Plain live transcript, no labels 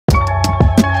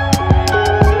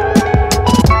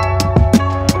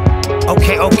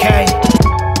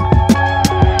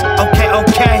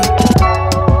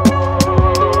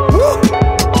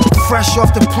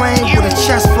flame with a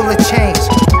chest full of chains.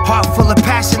 Heart full of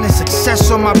passion and success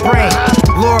on my brain.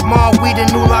 LordMobb, we the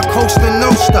new La Costa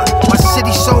Nostra. My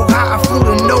city so hot, I flew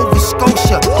to Nova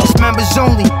Scotia. It's members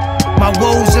only, my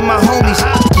woes and my homies.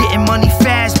 Getting money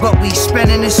fast, but we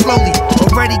spending it slowly.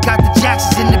 Already got the Jecks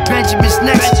and the Benjamins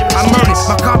next. I murdered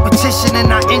my competition and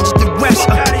I injured the rest.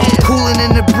 Cooling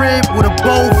in the brim with a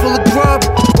bowl full of grub.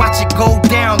 Watch it go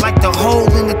down like the hole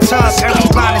in the tub. Every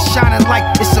line is shining like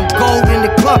it's some gold in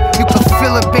the club. You can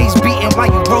feel a bass beating while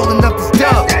you rolling up this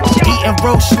dub. Eating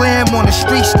roast slam on the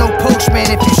streets, no postman.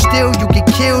 If you steal, you get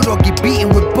killed or get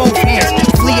beaten with both hands.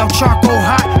 Flee on charcoal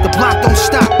hot, the block don't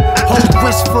stop. Whole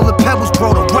wrist full of pebbles,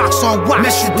 bro, the rocks on watch.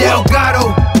 Mr.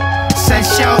 Delgado, send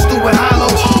shells through it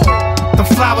hollows. The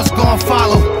flowers gon'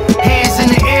 follow. Hands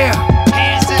in the air,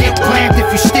 get blamed if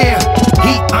you stare.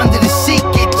 Heat under the seat,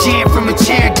 get jammed from a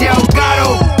chair.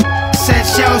 Delgado, send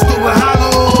shells through it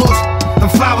hollows. The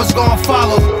flowers gon'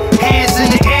 follow. Hands in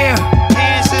the air,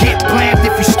 get blamed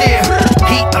if you stare.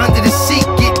 Heat under the seat,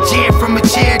 get jammed from a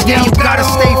chair. Yeah, you gotta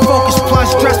stay focused,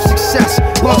 plus dress for success.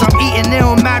 Long as I'm eating, it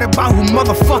don't matter about who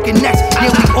motherfucking next. Yeah,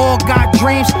 we all got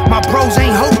dreams, my bros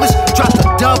ain't hopeless. Dropped a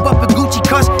dub up in Gucci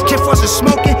cuss, Kid wasn't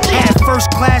smoking. Had first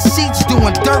class seats,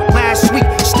 doing dirt last week.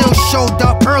 Still showed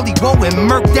up early, whoa, and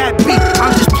murked that beat.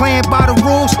 I'm just playing by the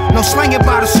rules, no slanging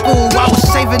by the school. I was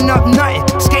saving up nothing,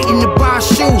 skating to buy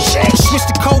shoes. Switched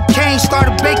to cocaine,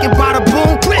 started baking by the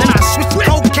boom. Then I switched to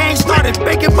cocaine, started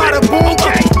baking by the boom.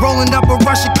 Rolling up a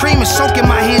rush of cream and soaking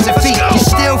my hands and feet. You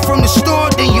steal from the store,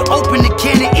 then you open the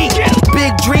can and eat.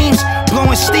 Big dreams,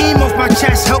 blowing steam off my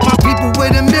chest. Help my people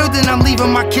with a meal, then I'm leaving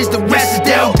my kids the rest.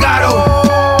 Delgado,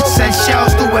 send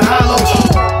shells through it hollows.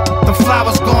 The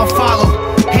flowers gon'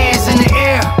 follow. Hands in the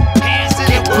air,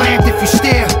 get blamed if you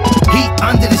stare. Heat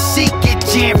under the seat, get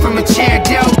jammed from a chair.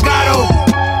 Delgado,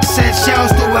 send shells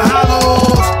through it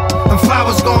hollows. The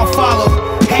flowers gon' follow.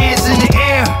 Hands in the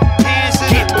air,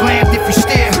 get blamed if you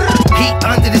stare. Heat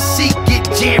under the seat, get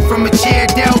jammed from a chair.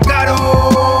 Delgado.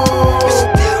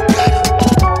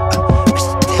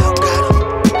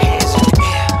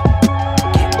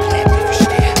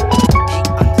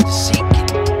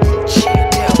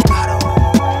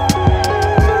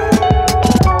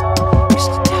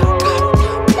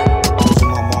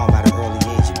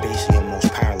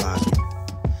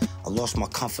 Lost my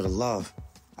comfort of love.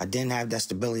 I didn't have that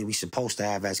stability we supposed to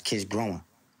have as kids growing.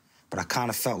 But I kind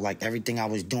of felt like everything I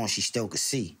was doing, she still could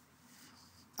see.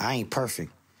 I ain't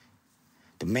perfect.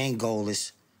 The main goal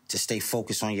is to stay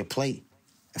focused on your plate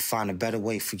and find a better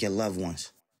way for your loved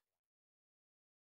ones.